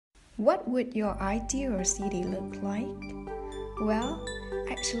What would your ideal city look like? Well,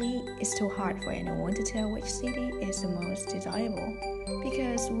 actually, it's too hard for anyone to tell which city is the most desirable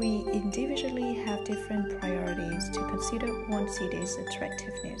because we individually have different priorities to consider one city's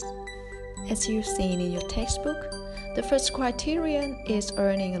attractiveness. As you've seen in your textbook, the first criterion is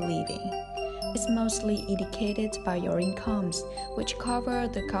earning a living. It's mostly indicated by your incomes, which cover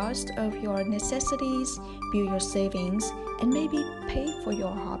the cost of your necessities, build your savings, and maybe pay for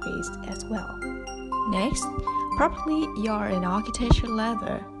your hobbies as well. Next, probably you're an architecture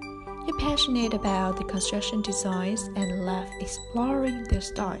lover. You're passionate about the construction designs and love exploring their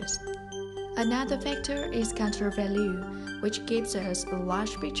styles. Another factor is cultural value, which gives us a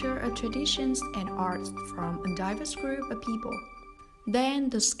large picture of traditions and arts from a diverse group of people. Then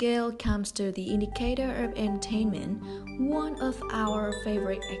the scale comes to the indicator of entertainment, one of our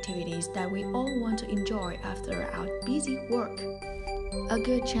favorite activities that we all want to enjoy after our busy work. A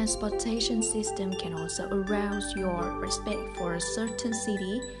good transportation system can also arouse your respect for a certain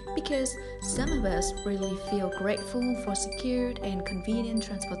city because some of us really feel grateful for secure and convenient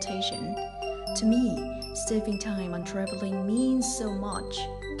transportation. To me, saving time on traveling means so much.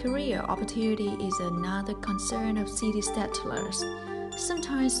 Career opportunity is another concern of city settlers.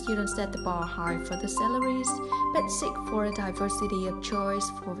 Sometimes you don't set the bar high for the salaries, but seek for a diversity of choice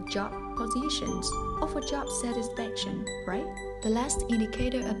for job positions or for job satisfaction, right? The last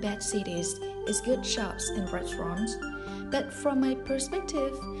indicator of bad cities is good shops and restaurants. But from my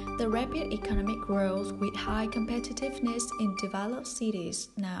perspective, the rapid economic growth with high competitiveness in developed cities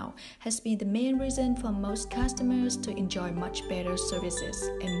now has been the main reason for most customers to enjoy much better services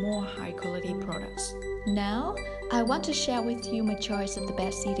and more high-quality products. Now, I want to share with you my choice of the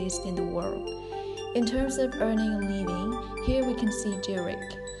best cities in the world. In terms of earning a living, here we can see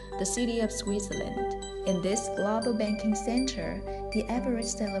Zurich, the city of Switzerland. In this global banking center, the average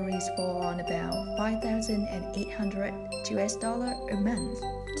salaries fall on about $5,800 a month.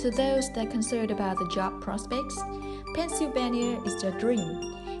 To those that are concerned about the job prospects, Pennsylvania is their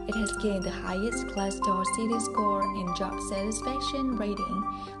dream. It has gained the highest Glassdoor City score in job satisfaction rating,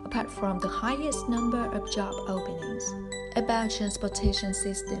 apart from the highest number of job openings. About transportation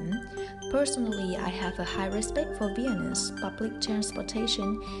system, personally I have a high respect for Vienna's public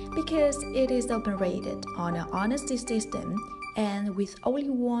transportation because it is open-rated on an honesty system, and with only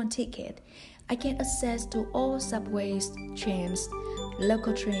one ticket, I can access to all subways, trams,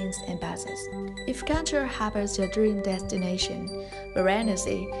 local trains, and buses. If Kanchur harbors your dream destination,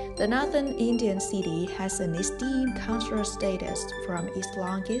 Varanasi, the northern Indian city, has an esteemed cultural status from its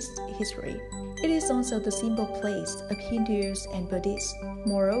longest history. It is also the symbol place of Hindus and Buddhists.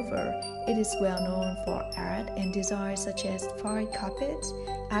 Moreover, it is well known for art and design such as fine carpets,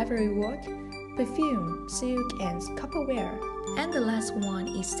 ivory work, perfume, silk, and copperware. And the last one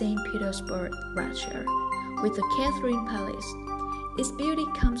is St. Petersburg, Russia, with the Catherine Palace. Its beauty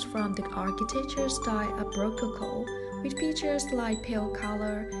comes from the architecture style of Rococo, with features like pale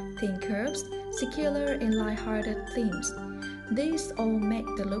color, thin curves, secular and light-hearted themes. These all make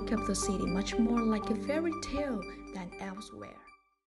the look of the city much more like a fairy tale than elsewhere.